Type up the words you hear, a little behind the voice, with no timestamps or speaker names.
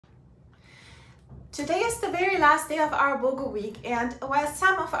Today is the very last day of our BOGO week, and while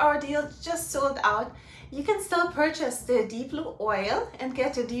some of our deals just sold out, you can still purchase the Deep Blue oil and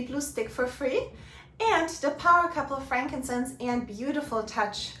get a Deep Blue stick for free, and the Power Couple frankincense and Beautiful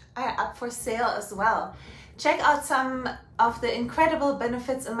Touch are up for sale as well. Check out some of the incredible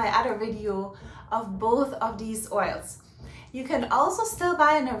benefits in my other video of both of these oils. You can also still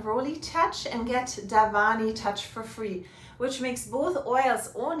buy an Neroli Touch and get Davani Touch for free, which makes both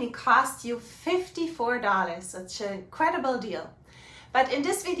oils only cost you $54. Such an incredible deal. But in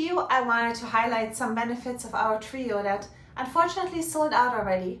this video, I wanted to highlight some benefits of our trio that unfortunately sold out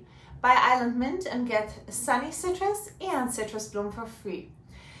already. Buy Island Mint and get Sunny Citrus and Citrus Bloom for free.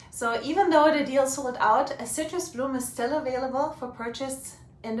 So even though the deal sold out, a Citrus Bloom is still available for purchase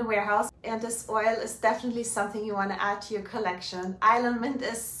in the warehouse, and this oil is definitely something you want to add to your collection. Island Mint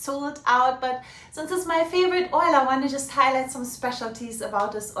is sold out, but since it's my favorite oil, I want to just highlight some specialties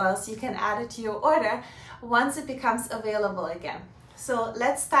about this oil so you can add it to your order once it becomes available again. So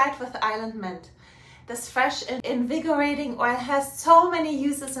let's start with Island Mint. This fresh and invigorating oil has so many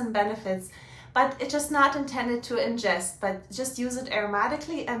uses and benefits, but it's just not intended to ingest, but just use it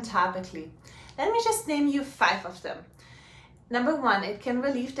aromatically and topically. Let me just name you 5 of them. Number 1, it can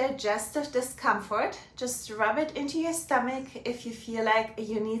relieve digestive discomfort. Just rub it into your stomach if you feel like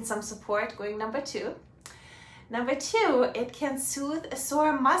you need some support going. Number 2. Number 2, it can soothe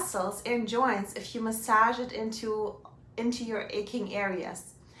sore muscles and joints if you massage it into your aching areas.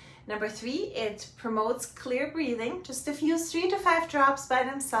 Number 3, it promotes clear breathing. Just diffuse 3 to 5 drops by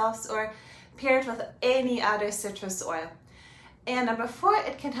themselves or pair it with any other citrus oil. And number 4,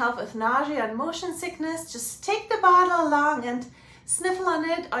 it can help with nausea and motion sickness. Just take the bottle along and sniffle on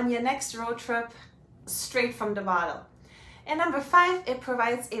it on your next road trip straight from the bottle. And number 5, it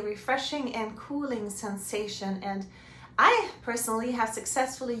provides a refreshing and cooling sensation. And I personally have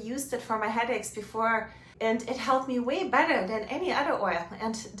successfully used it for my headaches before, and it helped me way better than any other oil.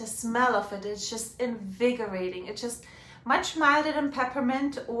 And the smell of it is just invigorating. It's just much milder than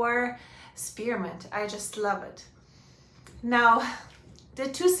peppermint or spearmint. I just love it. Now, the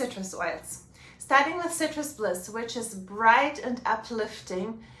 2 citrus oils. Starting with Citrus Bliss, which is bright and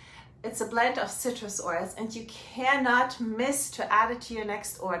uplifting. It's a blend of citrus oils, and you cannot miss to add it to your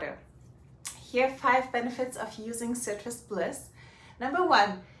next order. Here are 5 benefits of using Citrus Bliss. Number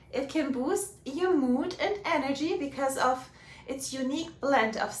 1, it can boost your mood and energy because of its unique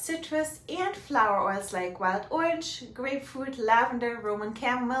blend of citrus and flower oils like wild orange, grapefruit, lavender, Roman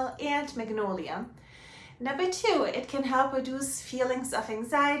chamomile, and magnolia. Number 2, it can help reduce feelings of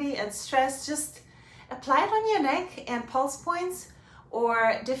anxiety and stress. Just apply it on your neck and pulse points,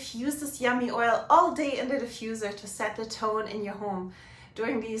 or diffuse this yummy oil all day in the diffuser to set the tone in your home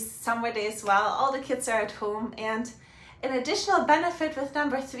during these summer days while all the kids are at home. And an additional benefit with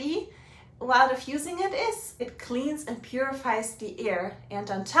number 3, while diffusing it, is it cleans and purifies the air,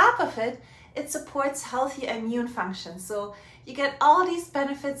 and on top of it, it supports healthy immune function. So you get all these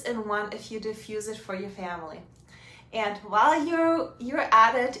benefits in one if you diffuse it for your family. And while you're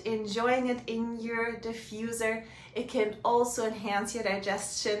at it, enjoying it in your diffuser, it can also enhance your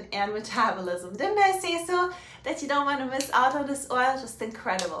digestion and metabolism. Didn't I say so? That you don't want to miss out on this oil? Just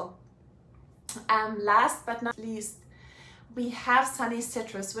incredible. Last but not least, we have Sunny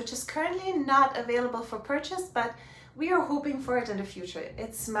Citrus, which is currently not available for purchase, but we are hoping for it in the future.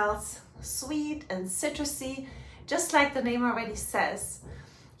 It smells sweet and citrusy, just like the name already says.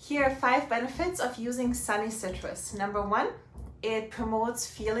 Here are 5 benefits of using Sunny Citrus. Number 1, it promotes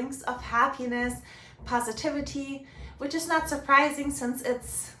feelings of happiness, positivity, which is not surprising since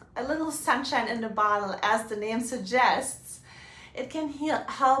it's a little sunshine in the bottle, as the name suggests. It can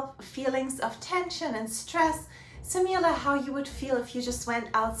help feelings of tension and stress, similar how you would feel if you just went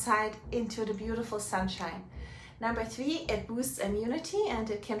outside into the beautiful sunshine. Number 3, it boosts immunity and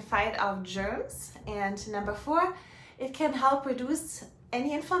it can fight off germs. And number 4, it can help reduce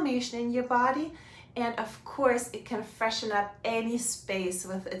any inflammation in your body. And of course, it can freshen up any space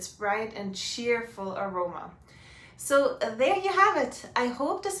with its bright and cheerful aroma. So there you have it. I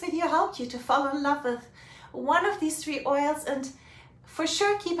hope this video helped you to fall in love with one of these 3 oils, and for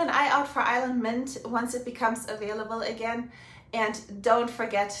sure keep an eye out for Island Mint once it becomes available again. And don't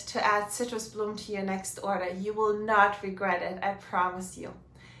forget to add Citrus Bloom to your next order. You will not regret it, I promise you.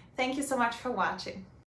 Thank you so much for watching.